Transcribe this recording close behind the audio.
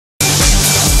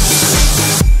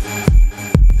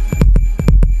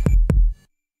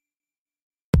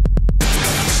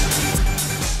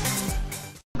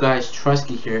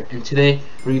Husky here, and today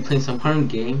we're gonna be playing some current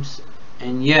games.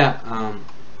 And yeah,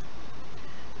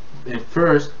 at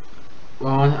first,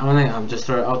 well, I want to just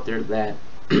throw it out there that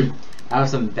I have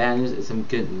some bad news and some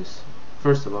good news.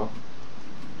 First of all,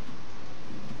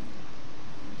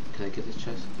 can I get this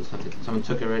chest? Someone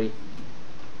took it already.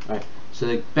 All right. So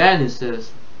the bad news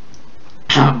is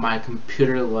my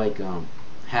computer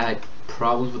had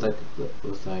problems with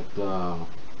the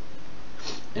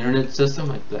internet system,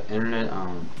 like the internet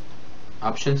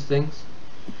options things,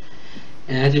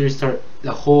 and I had to restart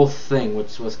the whole thing,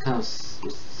 which was kind of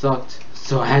sucked.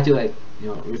 So I had to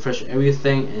refresh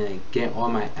everything and get all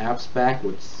my apps back,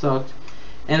 which sucked.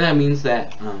 And that means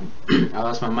that I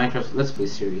lost my Minecraft Let's Play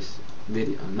series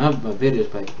video, not my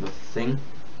videos, but the thing,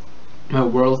 my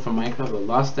world from Minecraft. I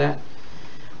lost that,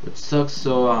 which sucks.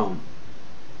 So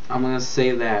I'm gonna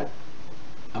say that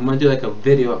I'm gonna do like a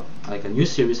video, like a new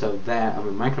series of that, of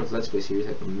a Minecraft Let's Play series,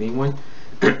 like the main one.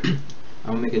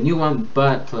 I'm gonna make a new one,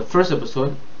 but for the first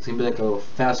episode, it's gonna be like a little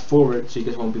fast forward, so you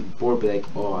guys won't be bored, be like,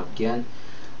 oh, again.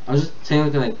 I'm just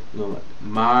saying, like,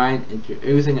 mine into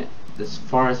everything as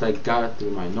far as I got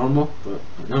through my normal, but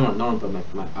not normal,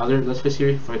 but my other Let's Play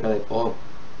series, before I got like all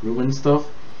ruined stuff.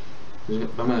 I'm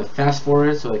gonna fast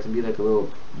forward, so it can be like a little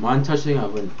montage thing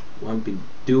of what I'm be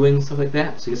doing, stuff like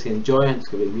that, so you guys can enjoy it. It's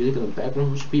gonna be music in the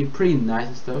background, which should be pretty nice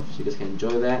and stuff, so you guys can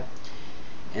enjoy that.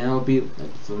 And it'll be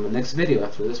like from the next video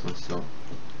after this one. So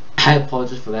I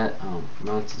apologize for that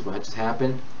nonsense what just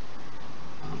happened.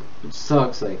 It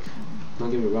sucks. Like,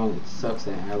 don't get me wrong, it sucks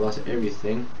that I lost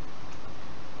everything,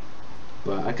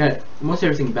 but I got most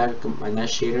everything back. My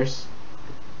nice shaders.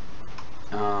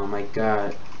 I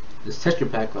got this texture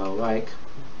pack I like,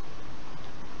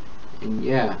 and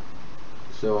yeah,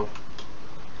 so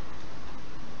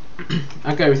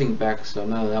I got everything back, so I'm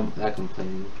not that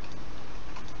complaining.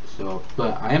 So,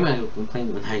 but I am gonna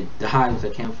complain when I die because I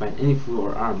can't find any food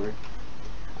or armor.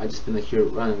 I just been like here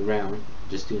running around,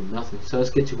 just doing nothing. So let's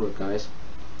get to work, guys.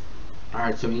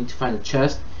 Alright, so we need to find a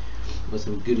chest with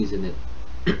some goodies in it.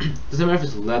 Doesn't matter if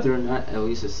it's leather or not, at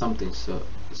least it's something. So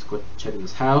let's go check in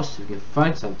this house if we can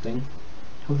find something.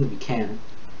 Hopefully we can.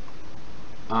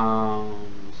 So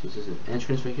this is an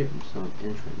entrance right here. There's no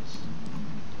entrance.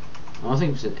 I don't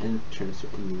think there's an entrance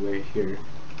anywhere here.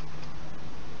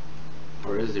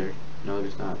 Or is there? No,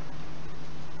 there's not.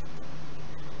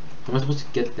 How am I supposed to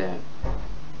get that?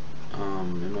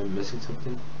 Am I missing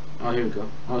something? Oh, here we go.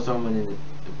 Oh, someone in it.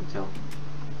 I can tell.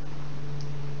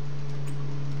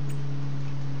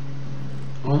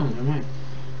 Oh, never mind.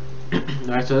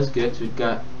 Alright, so that's good. So we've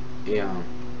got a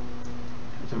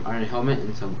some iron helmet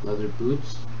and some leather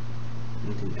boots.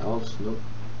 Anything else? Nope.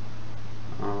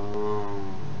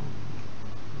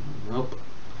 Nope.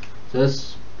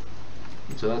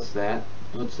 So that's that.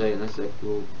 Let's say that's like a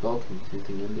little balcony,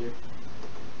 anything in there.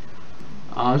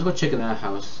 Let's go check in that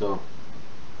house. So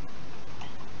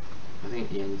I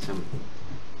think, yeah, I need some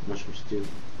mushroom stew.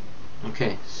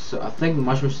 Okay, so I think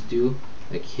mushroom stew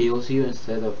like heals you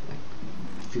instead of like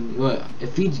feeding, well, it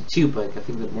feeds you too, but like, I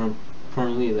think that more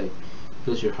importantly like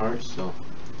heals your heart. So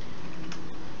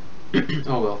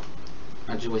oh well,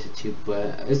 I just wasted 2,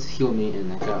 but it's healed me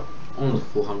and I got almost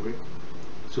full hungry.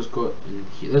 So let's go and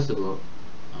let's go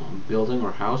building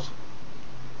or house.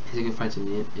 I think you can find some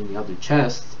in the other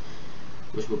chest,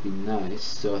 which would be nice.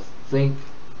 So I think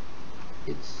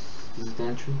this is the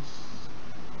entrance.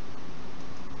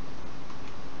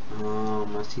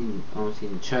 I'm seeing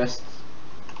the chest.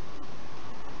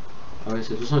 Okay,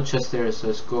 so there's no chest there, so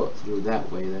let's go through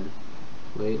that way then.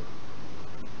 Wait,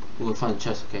 we'll find a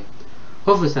chest. Okay,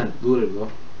 hopefully it's not looted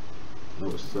though.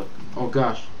 That was stuck. Oh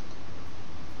gosh.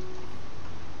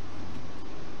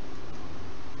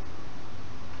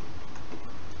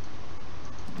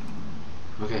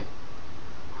 Okay,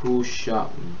 who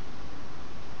shot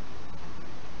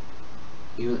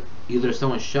me? Either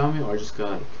someone shot me or I just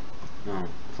got like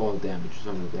fall damage or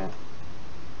something like that.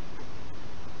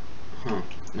 Huh?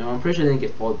 No, I'm pretty sure I didn't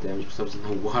get fall damage because I was in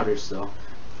the water, so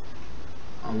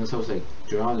unless I was like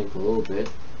drowning for a little bit.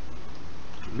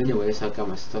 But anyways, I got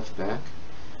my stuff back,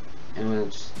 and I'm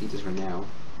gonna just eat this right now.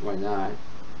 Why not?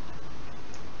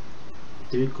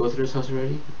 Did we go through this house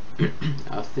already?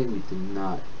 I think we did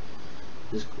not.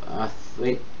 Just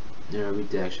wait, no, we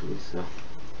did actually, so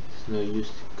there's no use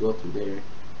to go through there.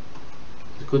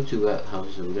 Let's go to that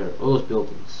house over there, all those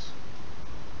buildings.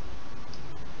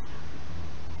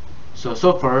 So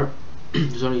far,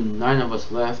 there's only 9 of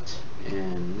us left,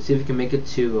 and let's see if we can make it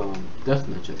to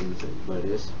deathmatch. I think that's what it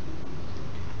is.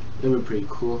 It would be pretty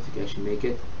cool if we could actually make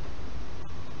it.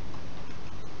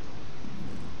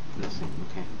 Nothing,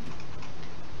 okay.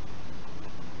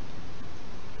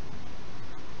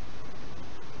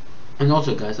 And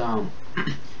also, guys,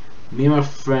 me and my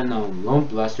friend Lone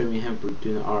Blaster, me and him were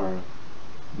doing our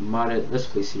modded Let's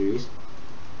Play series.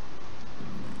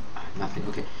 Nothing.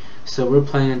 Okay, so we're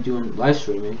planning on doing live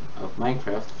streaming of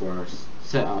Minecraft for our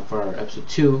for our episode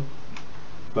 2,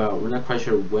 but we're not quite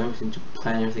sure when. We need to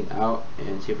plan everything out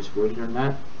and see if it's working or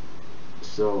not.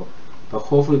 So, but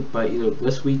hopefully by either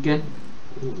this weekend,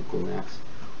 ooh, golden axe,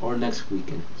 or next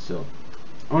weekend. So,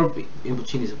 or in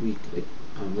between this week, like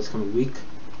this coming week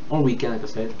or weekend, like I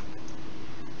said.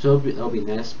 So that'll be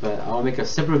nice. But I'll make a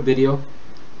separate video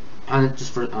on it,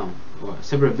 just for a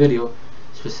separate video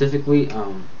specifically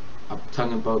I'm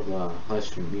talking about the live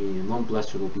stream me and Lone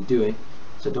Blaster will be doing.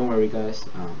 So don't worry, guys.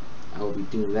 I will be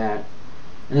doing that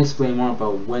and explain more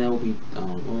about when it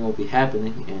will be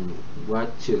happening and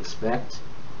what to expect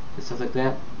and stuff like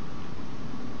that.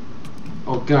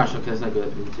 Oh gosh, okay, that's not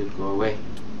good. I need to go away.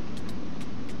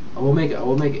 I will make it.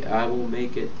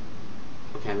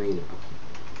 Okay, I made it.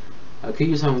 Okay. I could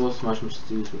use some little mushroom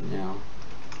stews right now.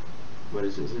 What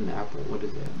is this? It's an apple. What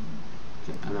is that?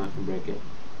 Okay, I know I can break it.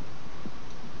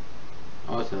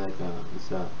 Oh, it's like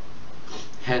it's a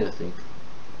head, I think.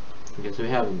 Okay, so we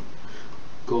have a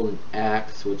golden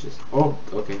axe, which is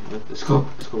okay. Let's go.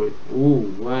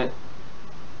 Ooh, what?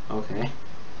 Okay.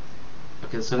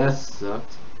 Okay, so that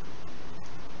sucked.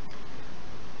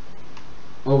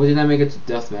 Well, we did not make it to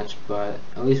deathmatch, but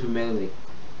at least we made it like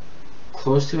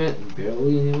close to it,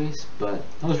 barely anyways. But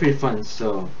that was pretty fun.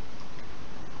 So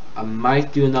I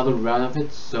might do another round of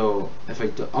it. So if I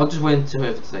do, I'll just wait until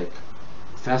if it's like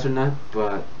fast or not.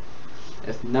 But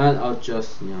if not, I'll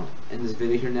just end this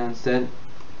video here now instead,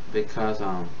 because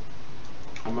I'm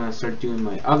gonna start doing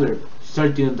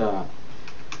the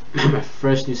my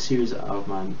fresh new series of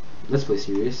my Let's Play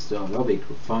series. So that'll be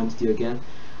fun to do again.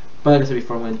 But like I said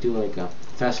before, I'm going to do like a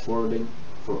fast forwarding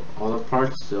for all the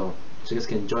parts, so you guys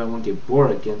can enjoy and won't get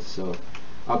bored again. So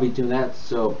I'll be doing that.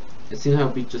 So it seems I'll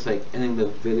be just like ending the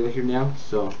video here now.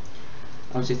 So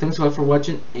I'll say thanks a lot for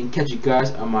watching, and catch you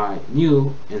guys on my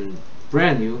new and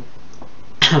brand new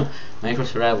Minecraft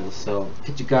Survival. So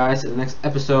catch you guys in the next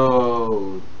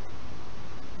episode.